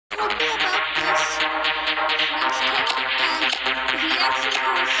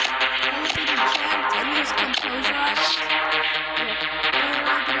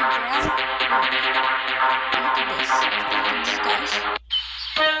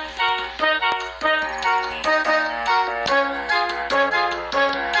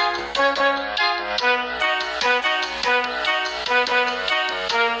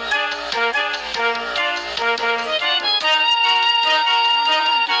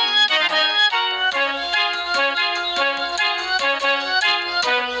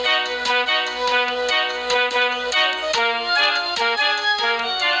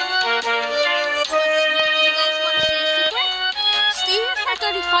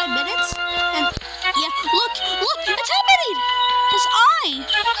5 minutes. And yeah, look, it's happening. His eye.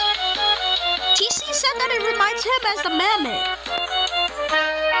 TC said that it reminds him as the mammoth.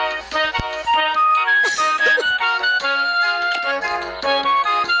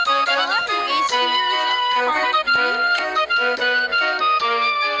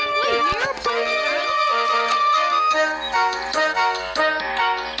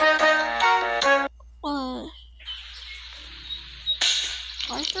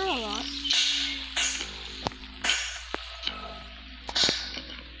 Why is there a lot?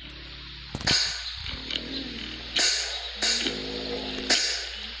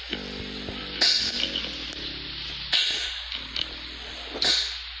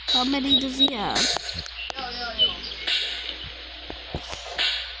 How many does he have?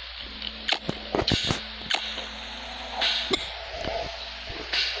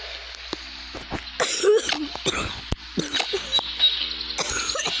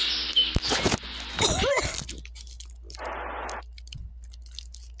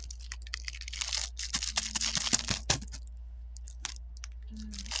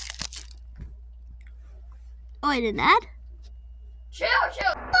 Oh, I didn't add? Chill.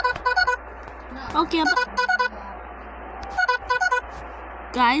 No. Okay,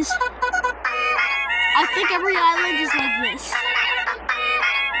 guys, I think every island is like this.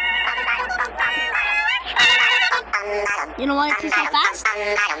 You know why it's so fast?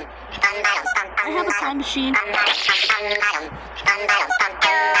 I have a time machine.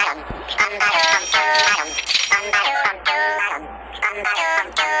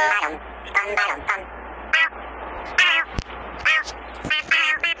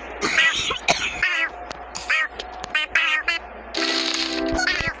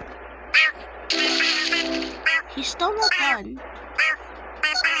 He's still not done.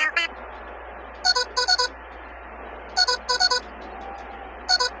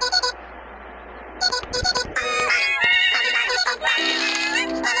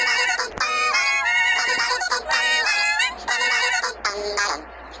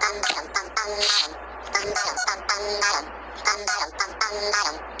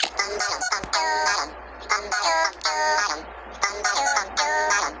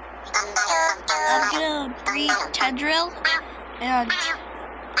 I'm gonna breed Tendril and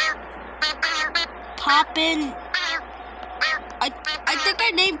Poppin. I think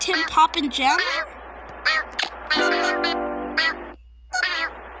I named him Poppin Jammer.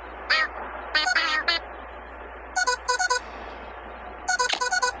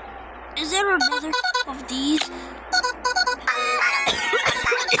 Is there another of these?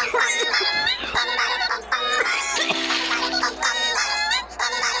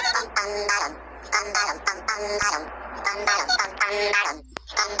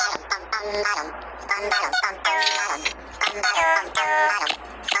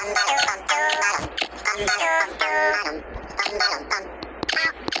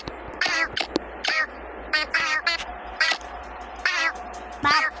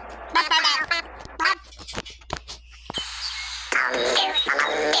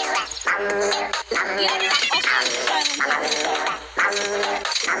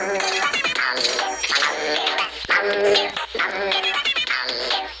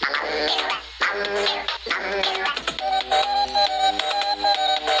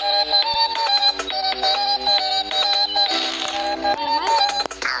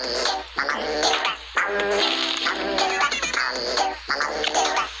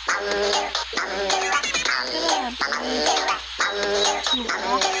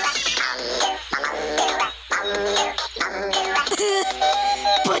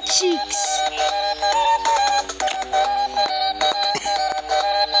 Butt cheeks.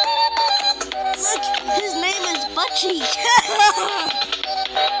 Look, his name is Butt Cheek.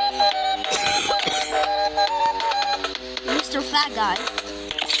 Mr. Fat Guy.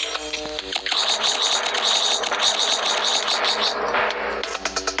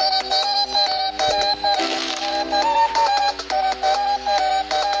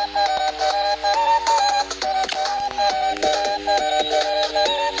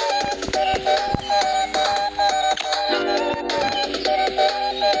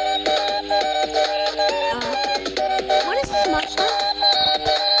 What is this monster?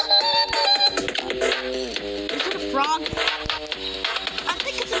 Is it a frog? I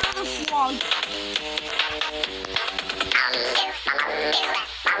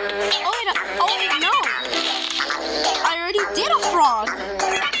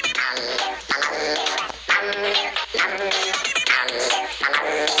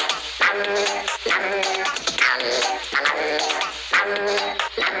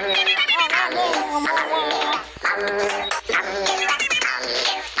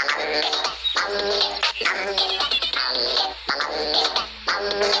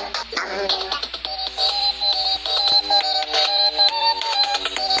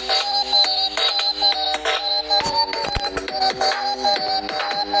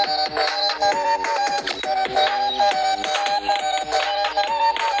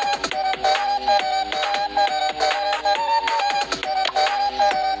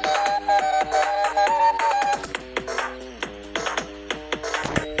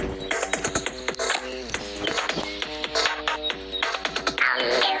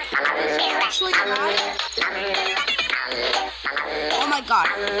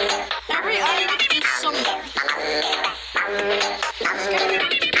Every island is somewhere.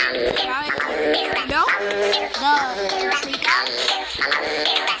 No? The tree guy?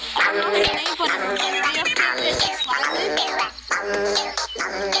 I don't know his name, but it reminds me of him. It's slimy.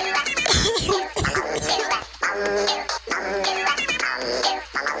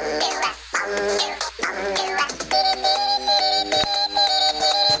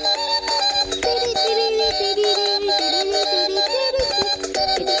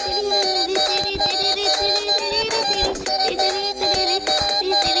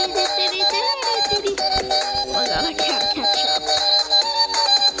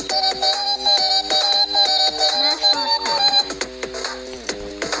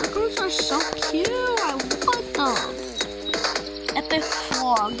 So cute, I want them. Epic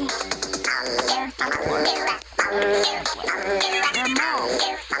frog. They're the one. They're mom.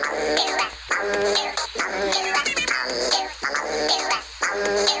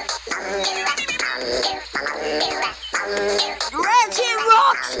 Red Team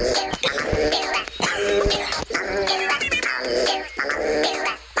rocks!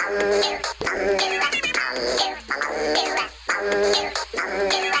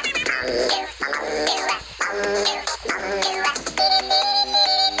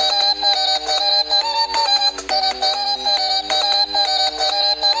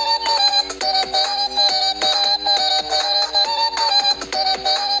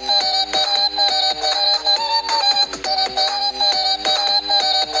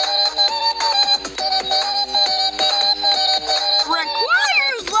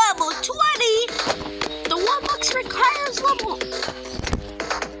 Requires level.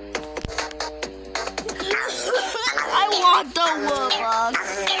 I want the Robux.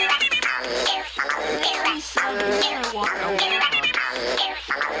 He said I want the Robux.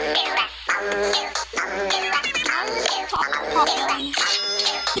 Talk properly.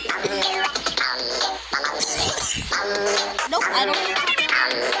 Nope, I don't talk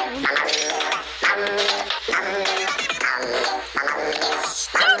properly.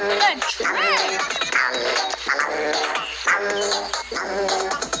 Stupid trick.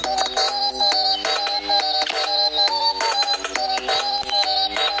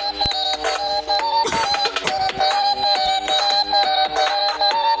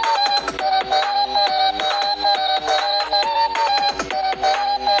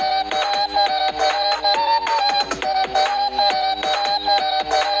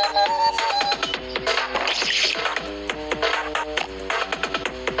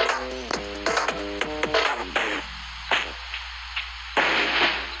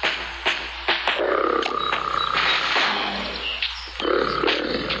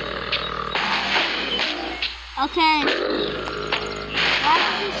 Okay. Why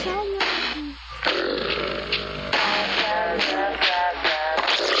did you show me?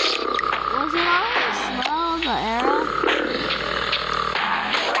 Was it always slow, the arrow?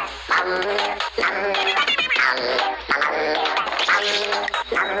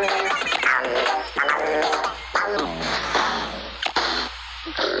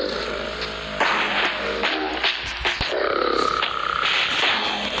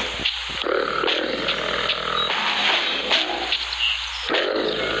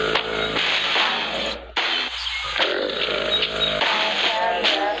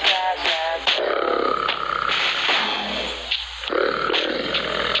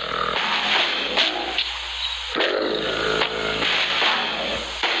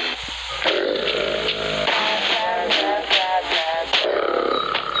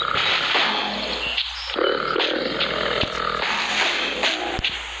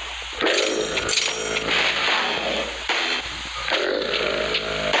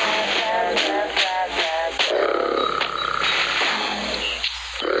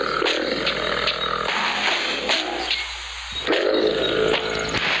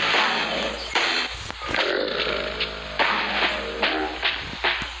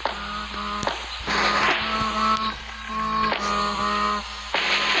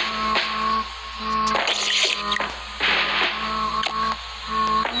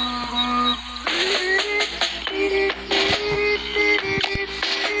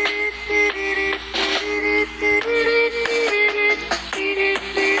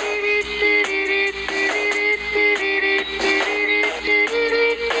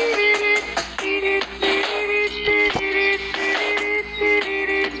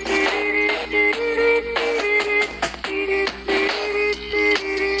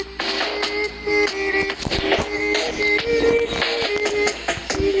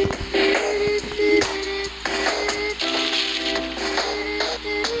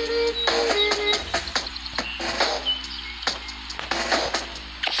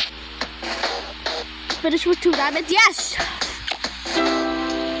 2 diamonds, yes!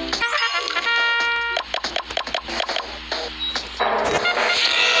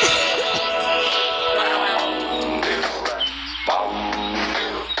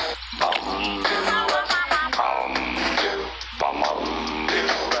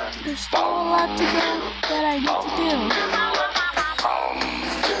 There's still a lot to go that I need to do.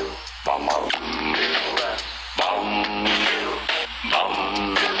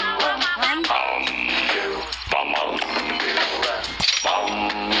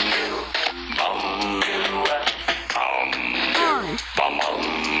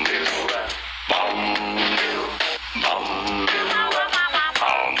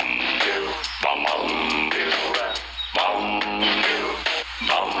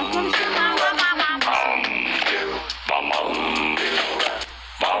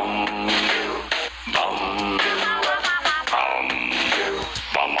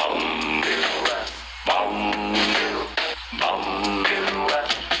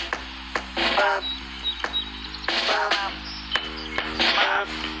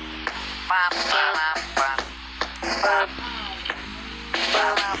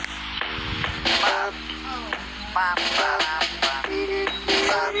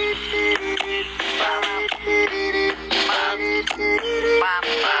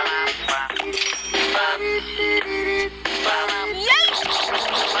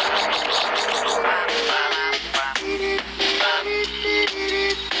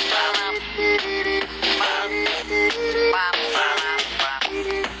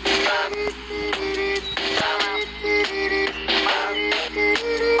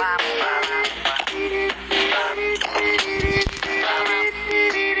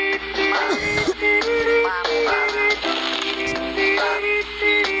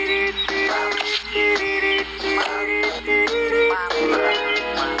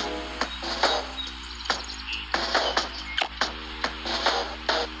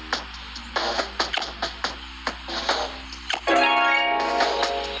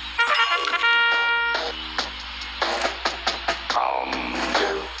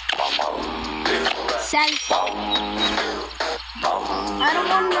 I don't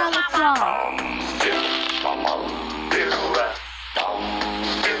want another song.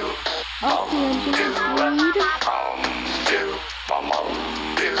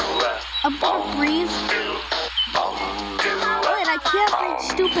 I'm gonna breathe. Wait, I can't breathe,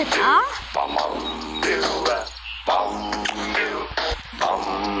 stupid, huh?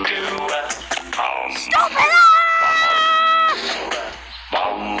 Stupid,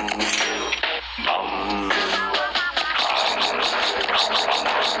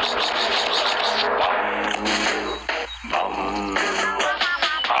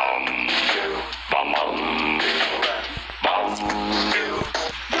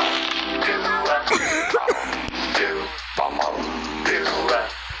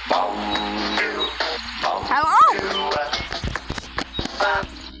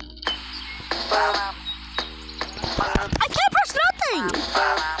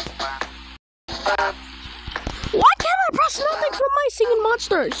 nothing from my singing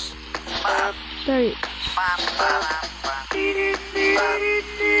monsters. There you go.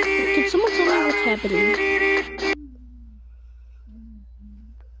 Can someone tell me what's happening?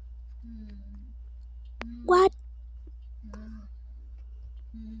 What?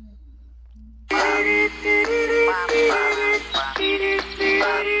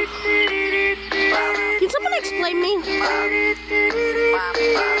 Can someone explain me?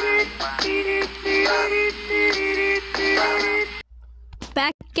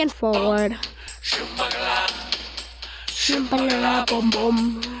 Back and forward. Shimbalala bum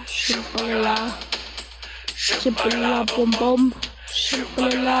bum. Shimbalala. Shimbalala bum bum.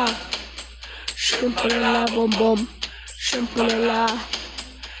 Shimbalala. Shimbalala bum bum. Shimbalala.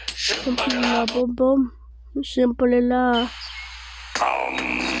 Shimbalala bum bum. Shimbalala.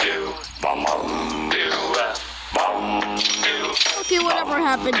 Okay, whatever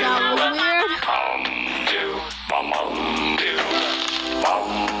happened, that was weird.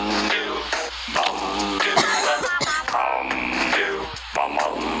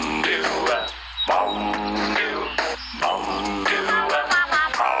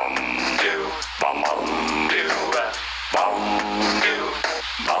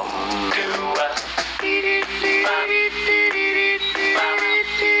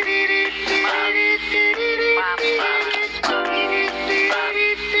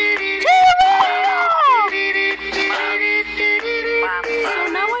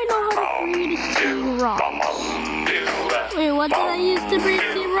 Wait, what did I use to break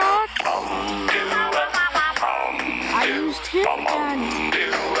the rock? I used him and...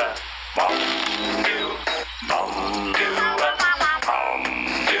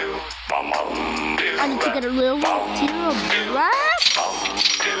 I need to get a little tear of breath.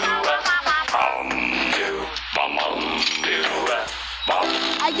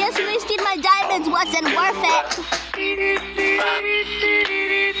 I guess wasting my diamonds wasn't worth it.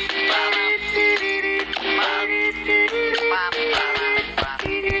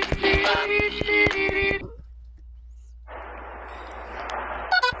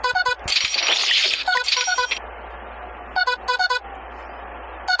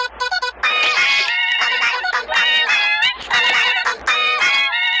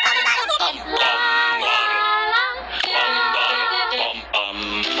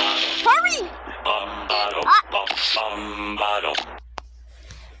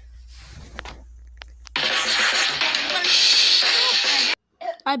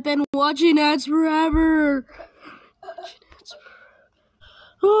 I've been watching ads forever.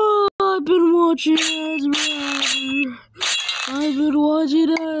 Oh, I've been watching ads forever. I've been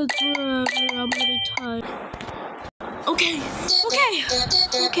watching ads forever. I'm getting tired. Okay.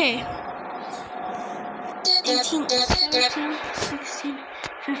 18, 17, 16,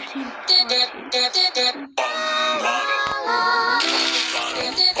 15, 14.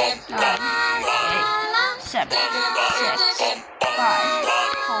 7, 6, 5,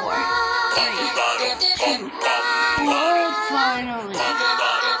 4, 3, 2, 1. Finally.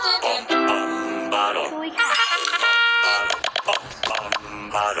 Can we count?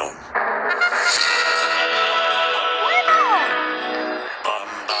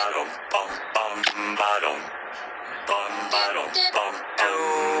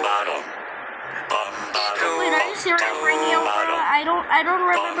 Wait, are you serious right now? I don't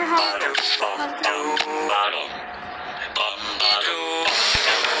remember how it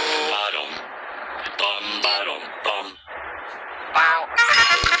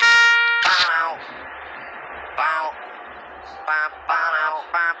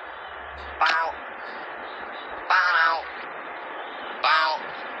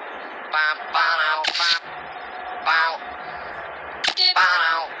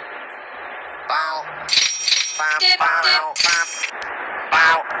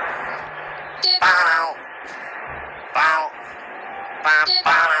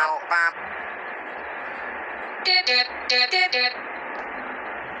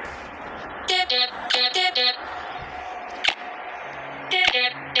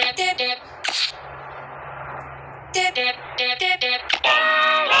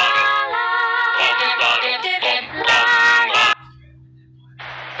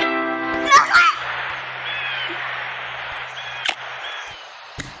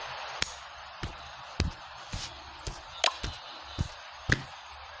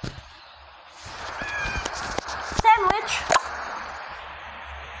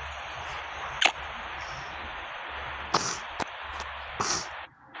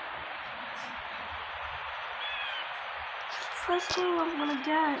first thing I'm gonna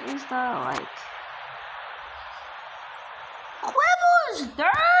get is the, like, Quibbles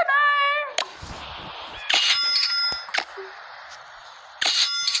Diner!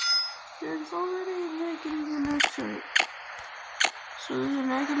 There's already an egg in the nursery. So there's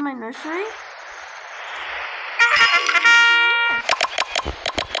an egg in my nursery?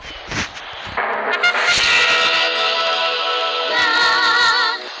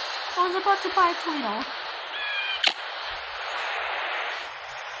 I was about to buy a Torino.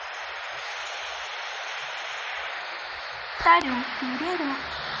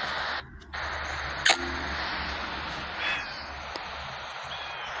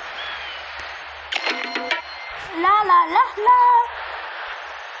 La la la la.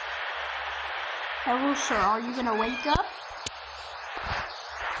 Hello, sir. Are you gonna wake up?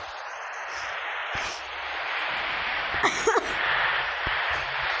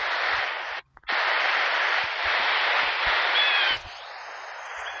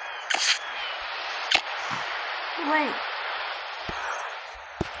 Wait.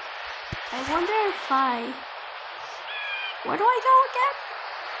 I wonder if where do I go again?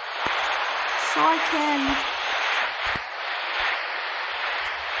 So I can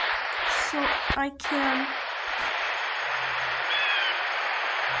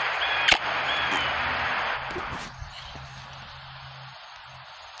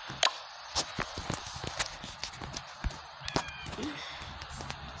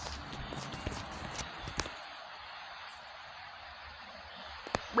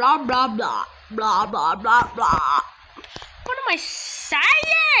blah blah blah blah blah blah blah. What am I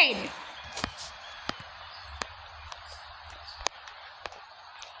saying?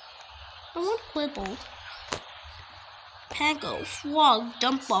 I want Quibble, Pango, Frog,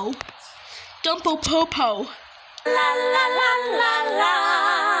 Dumpo, Popo. La la la la la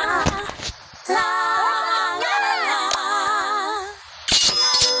la.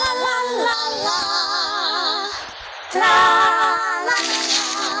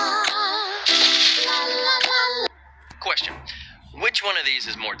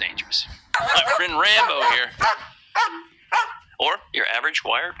 disease is more dangerous. My friend Rambo here. Or your average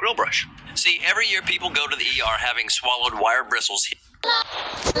wire grill brush. See, every year people go to the ER having swallowed wire bristles.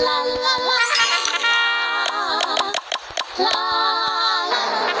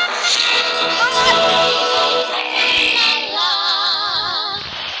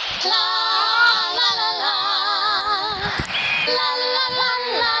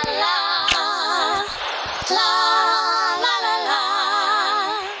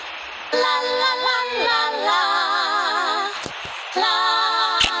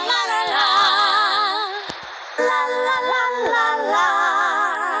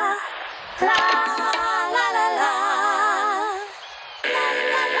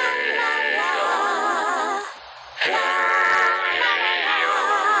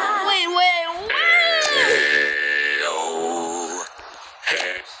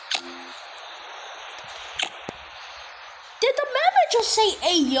 Did the mama just say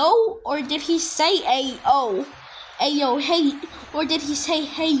ayo, or did he say ayo? Ayo, hey, or did he say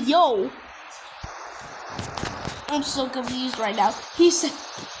hey yo? I'm so confused right now. He said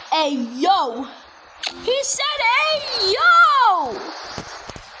ayo. He said ayo.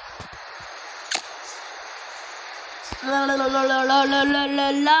 La la la la la la la la la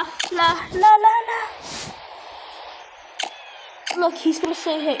la la la la. Look, he's gonna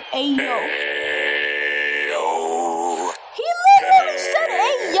say hey ayo. He literally said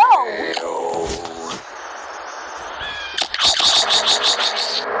ayo.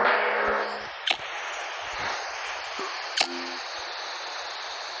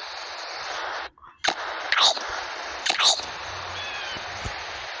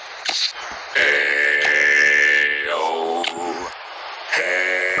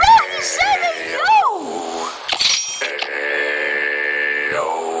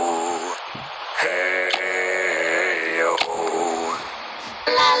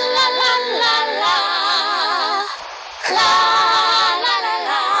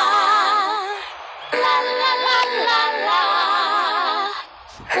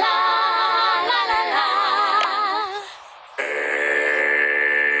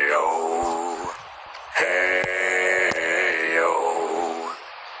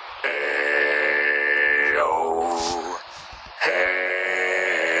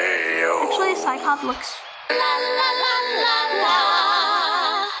 Actually, Cyclops looks. La la la la la.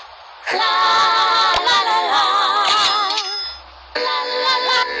 La la la la. La la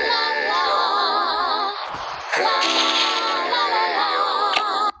la la la. La la la la.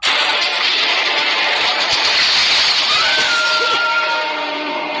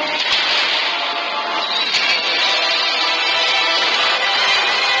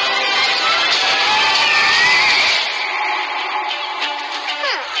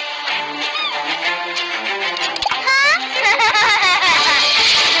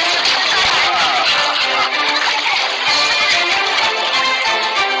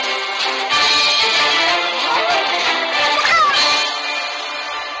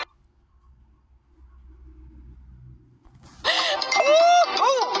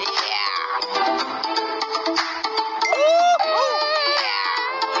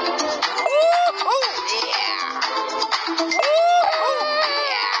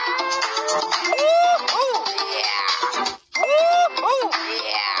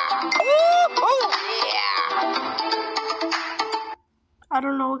 I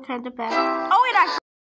don't know what kind of bag. Oh wait,